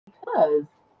because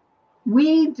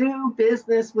we do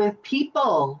business with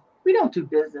people. We don't do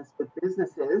business with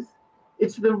businesses.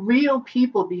 It's the real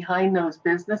people behind those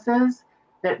businesses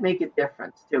that make a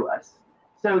difference to us.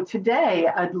 So today,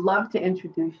 I'd love to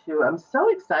introduce you. I'm so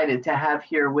excited to have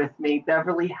here with me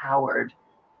Beverly Howard.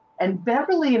 And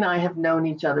Beverly and I have known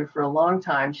each other for a long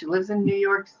time. She lives in New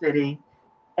York City,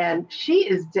 and she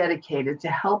is dedicated to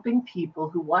helping people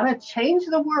who want to change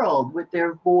the world with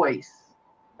their voice,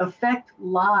 affect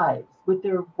lives with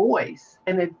their voice,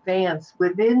 and advance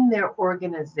within their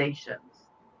organizations.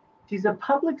 She's a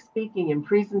public speaking and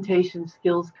presentation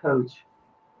skills coach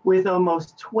with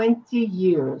almost 20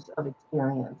 years of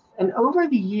experience. And over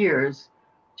the years,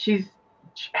 she's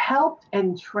helped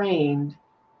and trained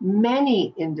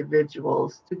many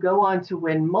individuals to go on to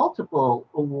win multiple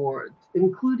awards,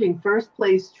 including first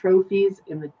place trophies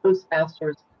in the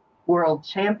Toastmasters World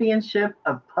Championship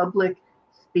of Public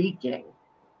Speaking.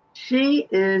 She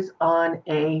is on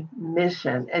a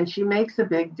mission and she makes a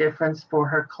big difference for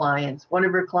her clients. One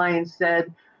of her clients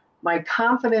said, "My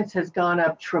confidence has gone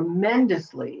up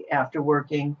tremendously after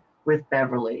working with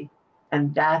Beverly."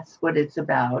 And that's what it's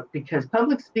about because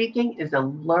public speaking is a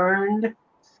learned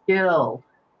skill.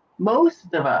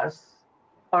 Most of us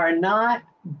are not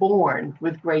born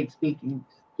with great speaking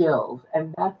skills,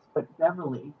 and that's what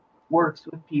Beverly works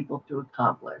with people to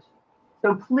accomplish.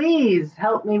 So please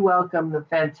help me welcome the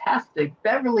fantastic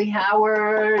Beverly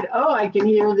Howard. Oh, I can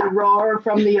hear the roar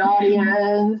from the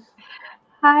audience.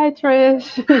 Hi,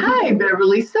 Trish. Hi,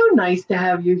 Beverly. So nice to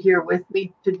have you here with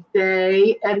me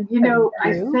today. And Thank I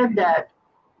you. said that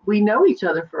we know each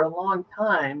other for a long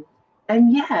time,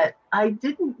 and yet I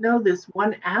didn't know this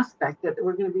one aspect that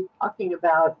we're going to be talking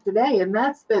about today, and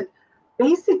that's that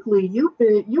basically you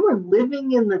were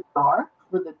living in the dark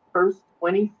for the first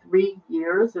 23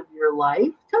 years of your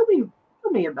life. Tell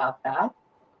me about that.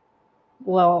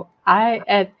 Well,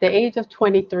 at the age of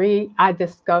 23, I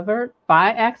discovered by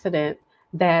accident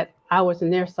that I was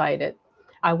nearsighted.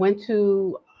 I went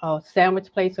to a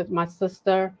sandwich place with my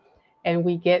sister, and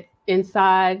we get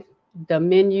inside the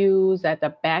menus at the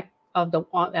back of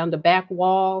on the back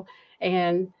wall,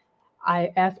 and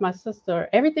I asked my sister,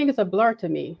 everything is a blur to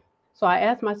me. So I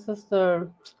asked my sister,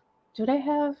 do they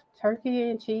have turkey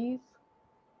and cheese?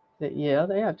 She said, yeah,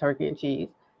 they have turkey and cheese.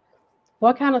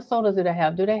 What kind of sodas do they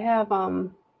have? Do they have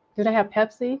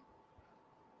Pepsi?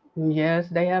 Yes,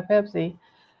 they have Pepsi.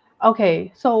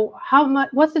 Okay, so how much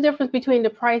what's the difference between the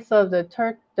price of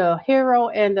the hero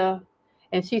and the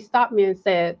and she stopped me and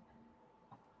said,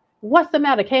 "What's the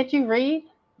matter? Can't you read?"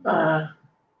 Uh,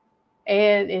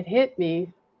 And it hit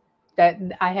me that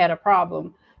I had a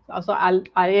problem. So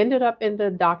I ended up in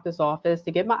the doctor's office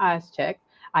to get my eyes checked.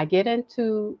 I get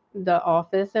into the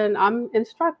office and I'm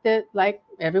instructed, like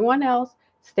everyone else,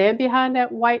 stand behind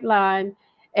that white line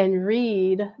and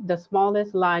read the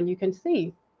smallest line you can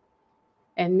see.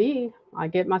 And me, I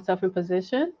get myself in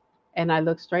position and I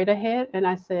look straight ahead and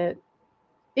I said,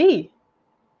 E.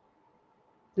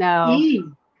 Now, E.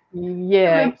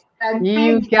 yeah, That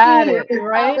you big got E at it, the top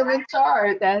right? of the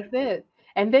chart. That's it.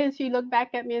 And then she looked back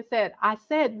at me and said, I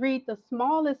said, read the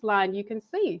smallest line you can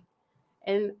see.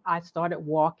 And I started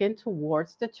walking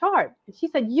towards the chart. And she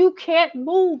said, you can't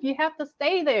move. You have to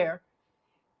stay there.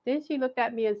 Then she looked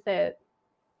at me and said,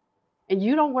 and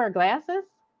you don't wear glasses?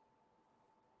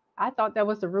 I thought that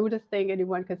was the rudest thing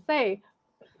anyone could say.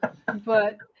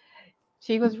 But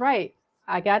she was right.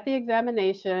 I got the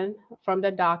examination from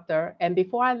the doctor. And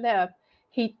before I left,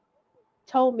 he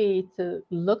told me to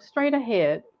look straight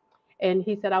ahead. And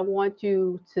he said, I want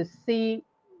you to see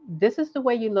this is the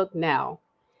way you look now.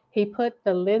 He put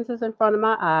the lenses in front of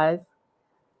my eyes.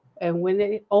 And when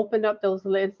they opened up those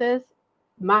lenses,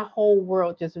 my whole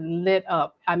world just lit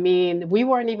up. I mean, we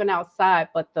weren't even outside,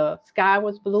 but the sky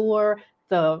was bluer,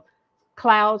 the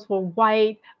clouds were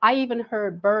white. I even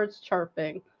heard birds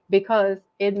chirping because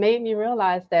it made me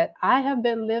realize that I have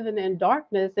been living in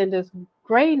darkness and this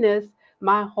grayness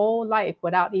my whole life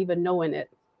without even knowing it.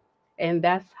 And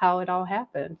that's how it all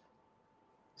happened.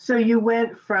 So you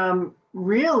went from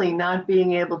really not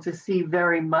being able to see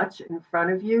very much in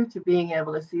front of you to being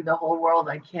able to see the whole world.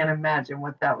 I can't imagine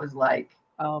what that was like.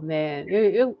 Oh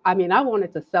man, I mean, I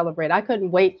wanted to celebrate. I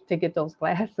couldn't wait to get those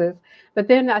glasses. But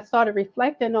then I started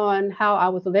reflecting on how I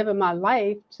was living my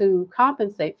life to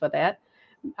compensate for that.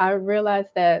 I realized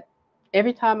that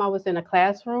every time I was in a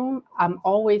classroom, I'm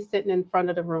always sitting in front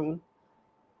of the room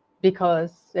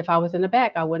because if I was in the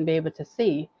back, I wouldn't be able to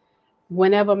see.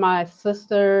 Whenever my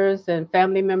sisters and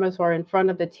family members were in front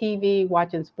of the TV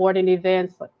watching sporting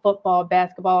events like football,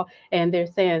 basketball, and they're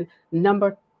saying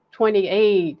number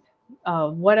 28,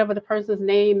 whatever the person's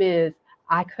name is,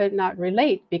 I could not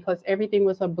relate because everything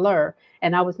was a blur.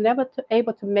 And I was never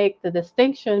able to make the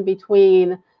distinction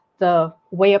between the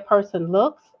way a person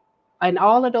looks and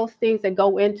all of those things that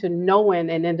go into knowing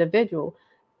an individual.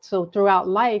 So throughout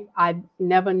life, I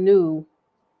never knew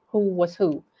who was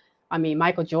who. I mean,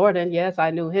 Michael Jordan, yes,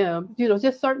 I knew him.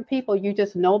 Just certain people you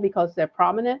just know because they're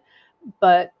prominent.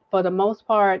 But for the most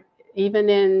part, even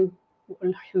in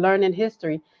learning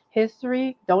history,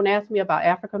 don't ask me about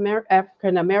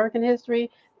African American history,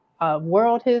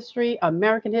 world history,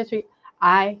 American history.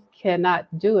 I cannot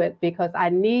do it because I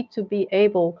need to be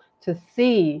able to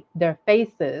see their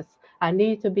faces. I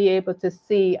need to be able to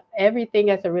see everything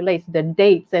as it relates, the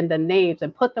dates and the names,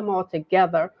 and put them all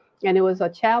together. And it was a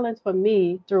challenge for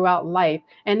me throughout life.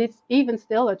 And it's even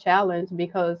still a challenge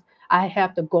because I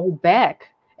have to go back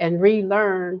and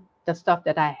relearn the stuff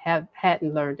that I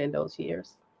hadn't learned in those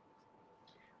years.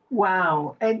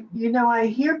 Wow. And I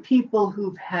hear people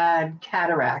who've had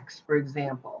cataracts, for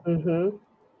example, Hmm.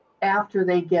 after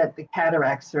they get the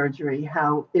cataract surgery,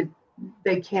 how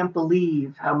they can't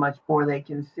believe how much more they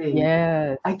can see.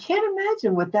 Yes. I can't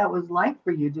imagine what that was like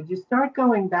for you. Did you start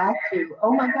going back to,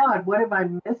 oh my God, what have I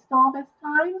missed all this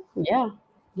time? Yeah.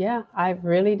 Yeah. I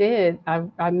really did.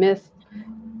 I missed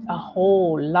a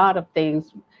whole lot of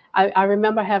things. I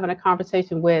remember having a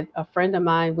conversation with a friend of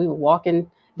mine. We were walking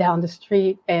down the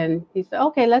street and he said,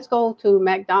 okay, let's go to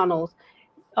McDonald's.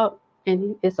 Oh,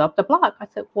 and it's up the block. I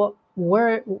said, well,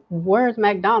 where's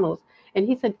McDonald's? And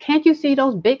he said, can't you see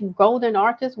those big golden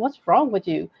arches? What's wrong with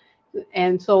you?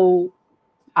 And so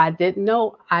I didn't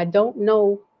know. I don't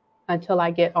know until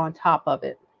I get on top of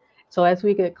it. So as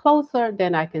we get closer,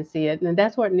 then I can see it. And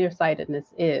that's what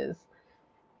nearsightedness is.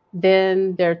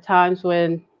 Then there are times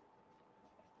when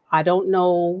I don't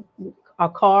know. A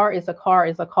car is a car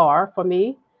is a car for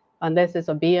me, unless it's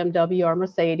a BMW or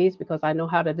Mercedes, because I know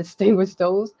how to distinguish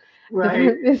those.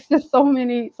 Right. It's just so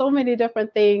many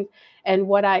different things. And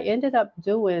what I ended up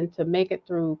doing to make it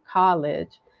through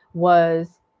college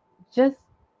was just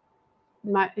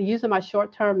my using my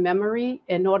short-term memory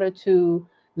in order to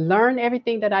learn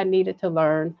everything that I needed to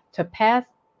learn to pass,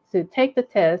 to take the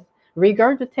test,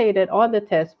 regurgitate it on the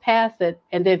test, pass it,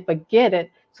 and then forget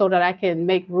it so that I can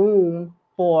make room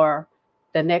for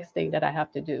the next thing that I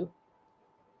have to do.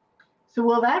 So,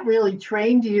 well, that really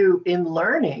trained you in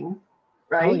learning,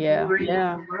 Oh right? You yeah, were able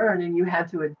yeah. to learn and you had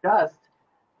to adjust.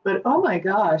 But oh my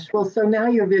gosh, well, so now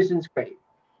your vision's great.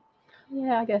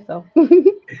 Yeah, I guess so.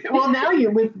 Well, now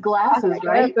you're with I glasses,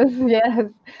 right? glasses, yes.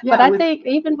 But Yeah, I with think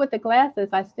even with the glasses,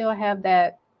 I still have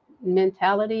that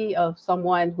mentality of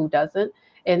someone who doesn't,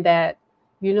 and that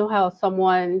how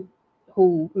someone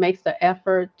who makes the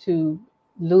effort to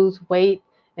lose weight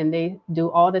and they do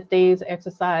all the things,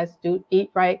 exercise, do eat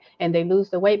right, and they lose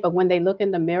the weight, but when they look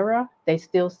in the mirror, they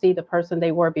still see the person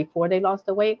they were before they lost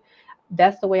the weight.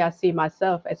 That's the way I see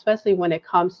myself, especially when it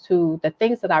comes to the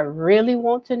things that I really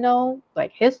want to know,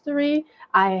 like history.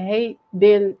 I hate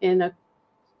being in a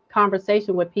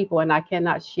conversation with people and I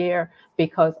cannot share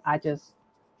because I just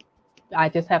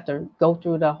have to go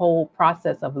through the whole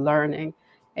process of learning.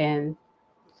 And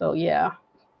so yeah.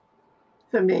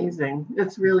 it's amazing.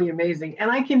 It's really amazing.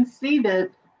 And I can see that.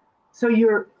 So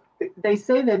they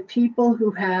say that people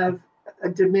who have a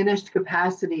diminished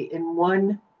capacity in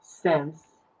one sense,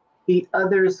 the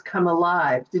others come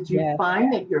alive. Did you Yes.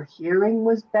 find that your hearing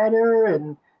was better?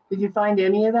 And did you find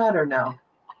any of that or no?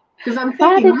 Because I'm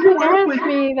Why thinking did you you work ask with,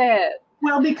 me that?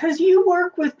 well, because you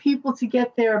work with people to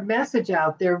get their message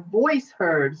out, their voice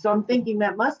heard. So I'm thinking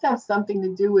that must have something to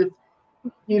do with,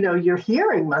 your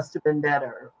hearing must have been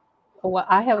better. Well,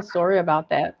 I have a story about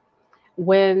that.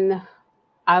 When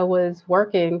I was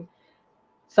working,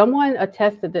 someone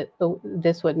attested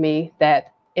this with me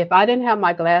that if I didn't have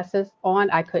my glasses on,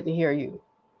 I couldn't hear you.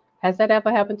 Has that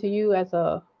ever happened to you as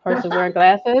a person wearing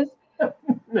glasses?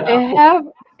 No. It have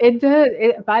it did.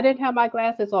 If I didn't have my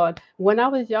glasses on, when I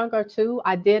was younger too,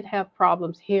 I did have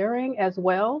problems hearing as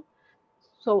well.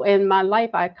 So in my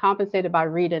life, I compensated by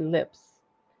reading lips.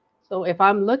 So if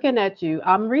I'm looking at you,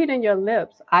 I'm reading your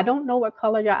lips. I don't know what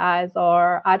color your eyes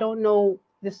are. I don't know.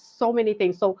 There's so many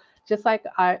things. So just like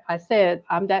I said,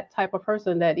 I'm that type of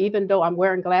person that even though I'm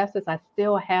wearing glasses, I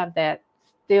still have that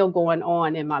still going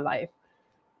on in my life.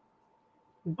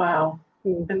 Wow.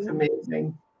 That's Hmm.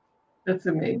 amazing. That's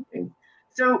amazing.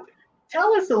 So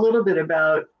tell us a little bit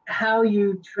about how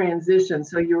you transitioned.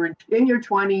 So you were in your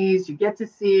 20s, you get to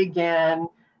see again.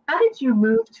 How did you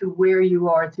move to where you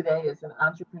are today as an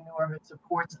entrepreneur who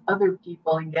supports other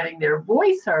people in getting their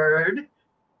voice heard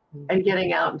and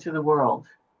getting out into the world?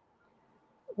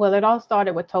 Well, it all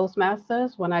started with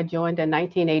Toastmasters when I joined in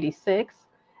 1986.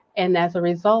 And as a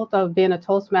result of being a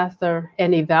Toastmaster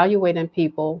and evaluating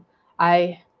people,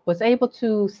 I was able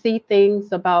to see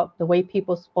things about the way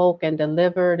people spoke and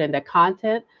delivered and the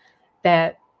content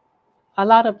that a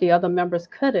lot of the other members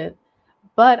couldn't.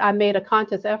 But I made a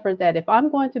conscious effort that if I'm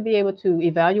going to be able to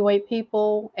evaluate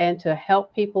people and to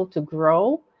help people to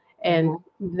grow and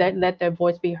Mhm. let their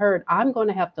voice be heard, I'm going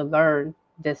to have to learn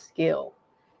this skill.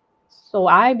 So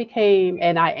I became,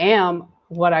 and I am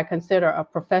what I consider a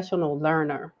professional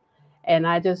learner. And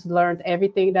I just learned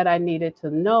everything that I needed to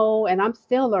know. And I'm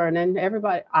still learning.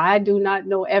 Everybody, I do not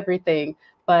know everything,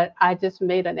 but I just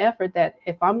made an effort that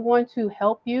if I'm going to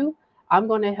help you, I'm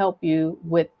going to help you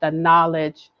with the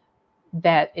knowledge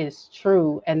that is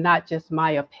true and not just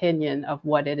my opinion of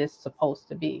what it is supposed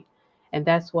to be. And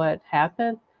that's what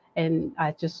happened. And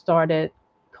I just started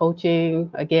coaching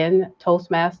again,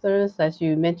 Toastmasters, as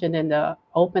you mentioned in the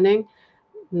opening.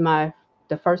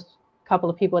 The first couple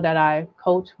of people that I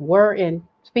coached were in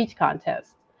speech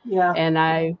contests. Yeah. And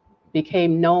I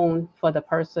became known for the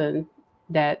person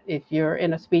that if you're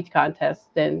in a speech contest,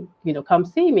 then come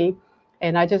see me.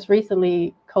 And I just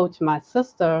recently coached my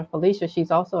sister Felicia.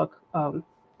 She's also a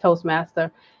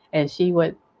Toastmaster, and she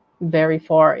went very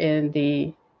far in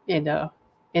the in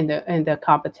the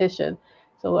competition.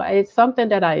 So it's something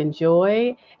that I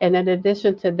enjoy. And in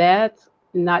addition to that,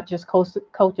 not just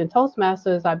coaching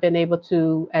Toastmasters, I've been able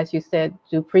to, as you said,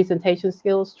 do presentation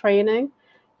skills training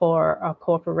for a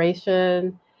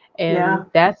corporation, and Yeah.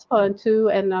 that's fun too.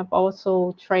 And I've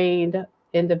also trained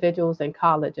individuals in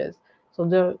colleges. So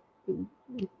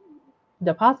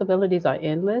the possibilities are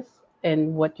endless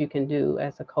in what you can do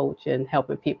as a coach and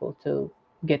helping people to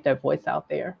get their voice out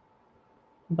there.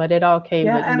 But it all came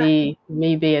Yeah. with And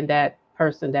me being that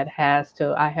person that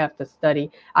I have to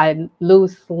study. I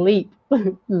lose sleep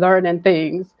learning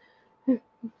things.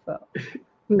 So,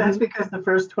 that's mhm. because the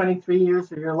first 23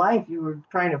 years of your life, you were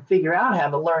trying to figure out how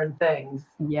to learn things.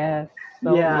 Yes.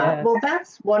 So, Yeah. yes. Well,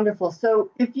 that's wonderful. So,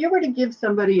 if you were to give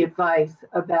somebody advice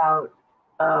about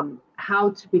how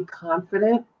to be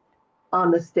confident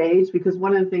on the stage, because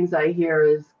one of the things I hear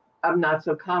is, I'm not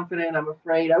so confident, I'm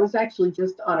afraid. I was actually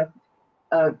just on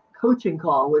a coaching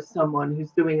call with someone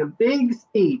who's doing a big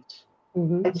speech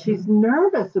Hmm. and she's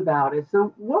nervous about it.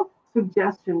 So, what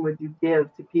suggestion would you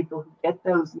give to people who get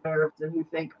those nerves and who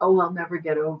think, oh, I'll never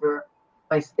get over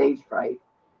my stage fright?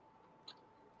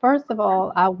 First of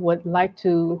all, I would like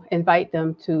to invite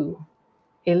them to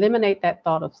eliminate that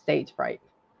thought of stage fright,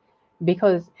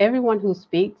 because everyone who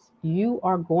speaks, you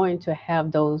are going to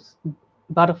have those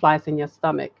butterflies in your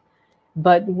stomach.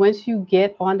 But once you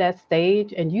get on that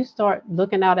stage and you start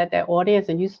looking out at that audience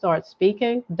and you start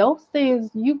speaking, those things,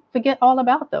 you forget all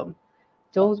about them.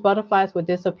 Those butterflies will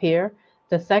disappear.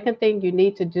 The second thing you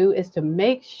need to do is to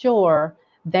make sure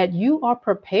that you are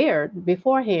prepared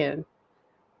beforehand.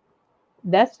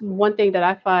 That's one thing that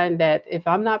I find, that if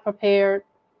I'm not prepared,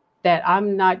 that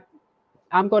I'm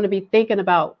going to be thinking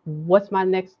about what's my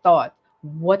next thought?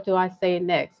 What do I say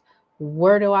next?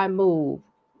 Where do I move?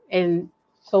 And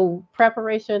so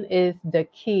preparation is the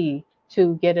key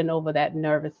to getting over that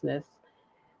nervousness.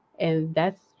 And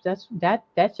that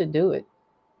should do it.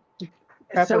 So,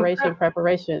 Preparation,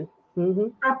 preparation. Hmm.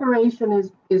 preparation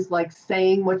is like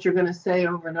saying what you're going to say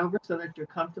over and over so that you're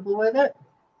comfortable with it.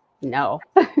 No.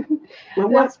 Well,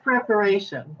 what's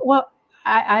preparation? Well,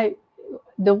 I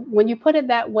the when you put it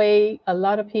that way, a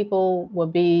lot of people will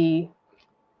be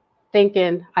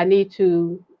thinking I need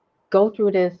to go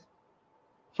through this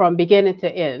from beginning to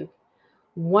end.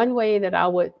 One way that I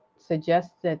would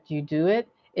suggest that you do it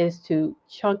is to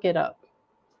chunk it up.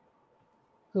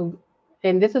 So-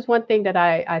 And this is one thing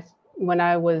that when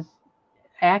I was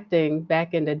acting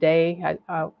back in the day,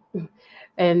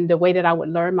 and the way that I would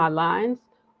learn my lines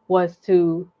was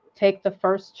to take the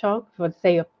first chunk for,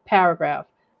 say, a paragraph,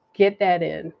 get that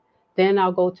in. Then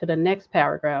I'll go to the next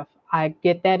paragraph. I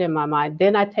get that in my mind.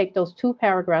 Then I take those two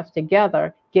paragraphs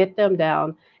together, get them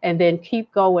down, and then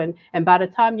keep going. And by the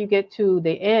time you get to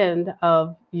the end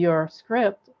of your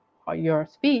script or your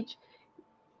speech,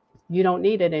 you don't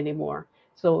need it anymore.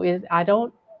 So I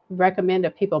don't recommend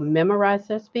that people memorize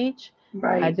their speech.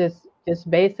 I Right. just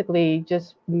basically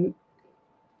just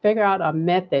figure out a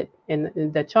method, and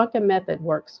the chunking method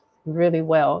works really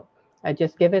well. I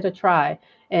just give it a try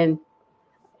and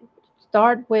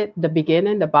start with the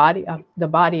beginning, the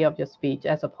body of your speech,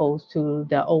 as opposed to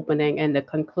the opening and the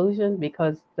conclusion,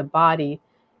 because the body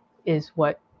is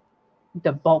what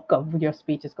the bulk of your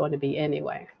speech is going to be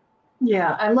anyway.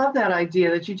 Yeah, I love that idea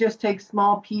that you just take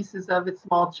small pieces of it,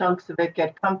 small chunks of it,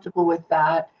 get comfortable with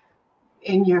that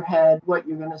in your head, what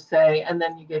you're going to say, and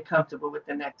then you get comfortable with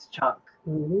the next chunk.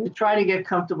 Hmm. To try to get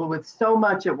comfortable with so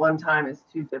much at one time is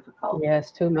too difficult.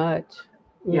 Yes, too much.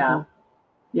 Yeah.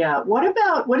 Yeah. What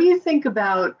do you think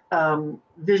about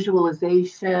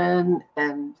visualization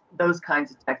and those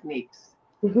kinds of techniques?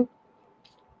 Hmm.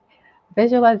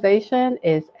 Visualization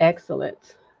is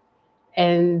excellent.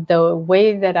 And the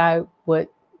way that I would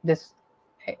this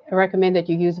recommend that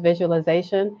you use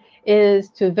visualization is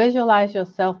to visualize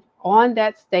yourself on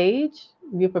that stage.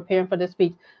 You're preparing for the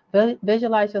speech.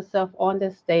 Visualize yourself on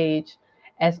the stage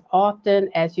as often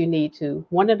as you need to.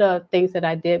 One of the things that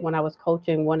I did when I was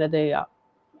coaching one of the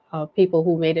people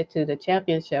who made it to the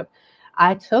championship,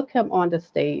 I took him on the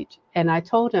stage and I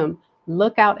told him,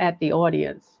 look out at the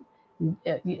audience.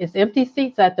 It's empty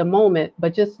seats at the moment,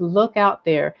 but just look out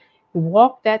there,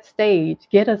 walk that stage,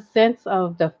 get a sense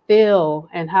of the feel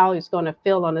and how it's going to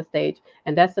feel on the stage.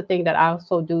 And that's the thing that I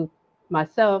also do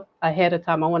myself ahead of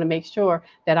time. I want to make sure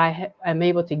that I'm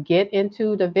able to get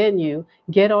into the venue,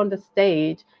 get on the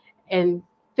stage, and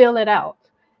fill it out.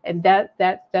 And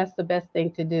that's the best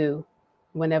thing to do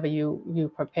whenever you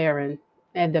preparing.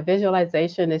 And the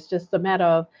visualization is just a matter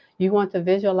of you want to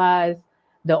visualize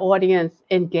the audience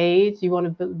engaged. You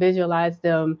want to visualize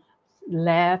them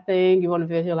laughing. You want to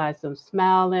visualize them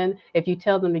smiling. If you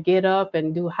tell them to get up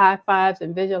and do high fives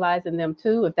and visualizing them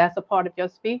too, if that's a part of your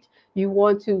speech, you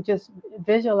want to just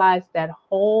visualize that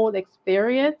whole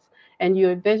experience and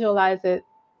you visualize it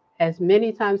as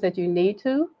many times that you need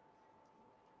to.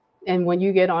 And when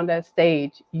you get on that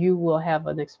stage, you will have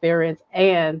an experience,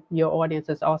 and your audience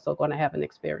is also going to have an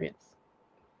experience.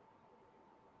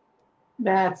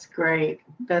 That's great.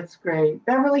 That's great.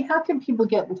 Beverly, how can people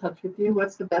get in touch with you?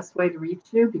 What's the best way to reach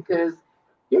you? Because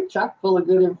you're chock full of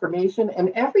good information. And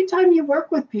every time you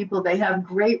work with people, they have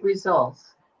great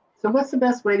results. So, what's the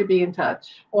best way to be in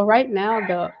touch? Well, right now,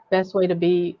 the best way to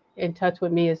be in touch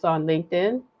with me is on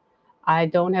LinkedIn. I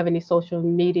don't have any social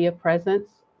media presence.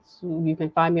 So you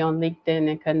can find me on LinkedIn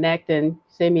and connect and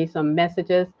send me some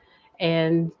messages.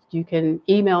 And you can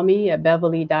email me at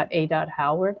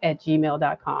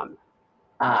beverly.a.howard@gmail.com.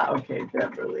 Okay,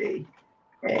 Beverly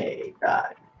A.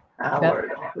 Be-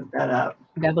 Howard. I'll put that up.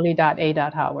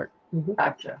 beverly.a.howard. Mm-hmm.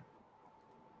 Gotcha.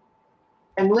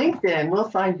 And LinkedIn, we'll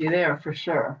find you there for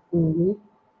sure. Mm-hmm.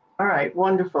 All right,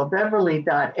 wonderful.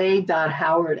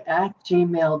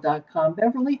 Beverly.a.howard@gmail.com.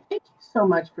 Beverly, thank you so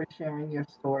much for sharing your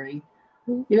story.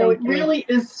 You know, it Thank you. really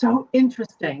is so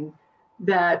interesting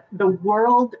that the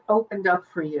world opened up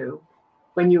for you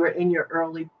when you were in your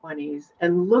early 20s.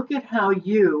 And look at how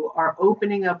you are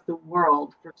opening up the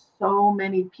world for so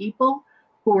many people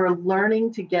who are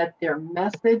learning to get their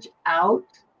message out.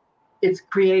 It's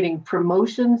creating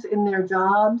promotions in their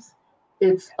jobs.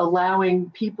 It's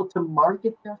allowing people to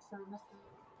market their services.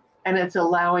 And it's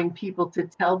allowing people to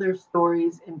tell their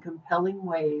stories in compelling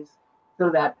ways so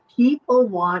that people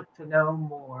want to know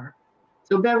more.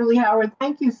 So, Beverly Howard,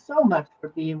 thank you so much for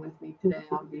being with me today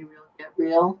on Be Real, Get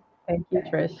Real. Thank you,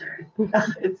 Trish.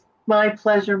 It's my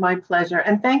pleasure, my pleasure.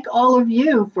 And thank all of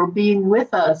you for being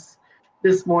with us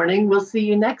this morning. We'll see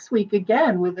you next week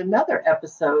again with another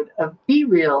episode of Be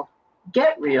Real,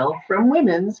 Get Real from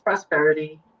Women's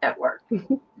Prosperity Network.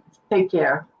 Take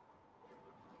care.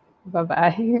 Bye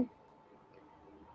bye.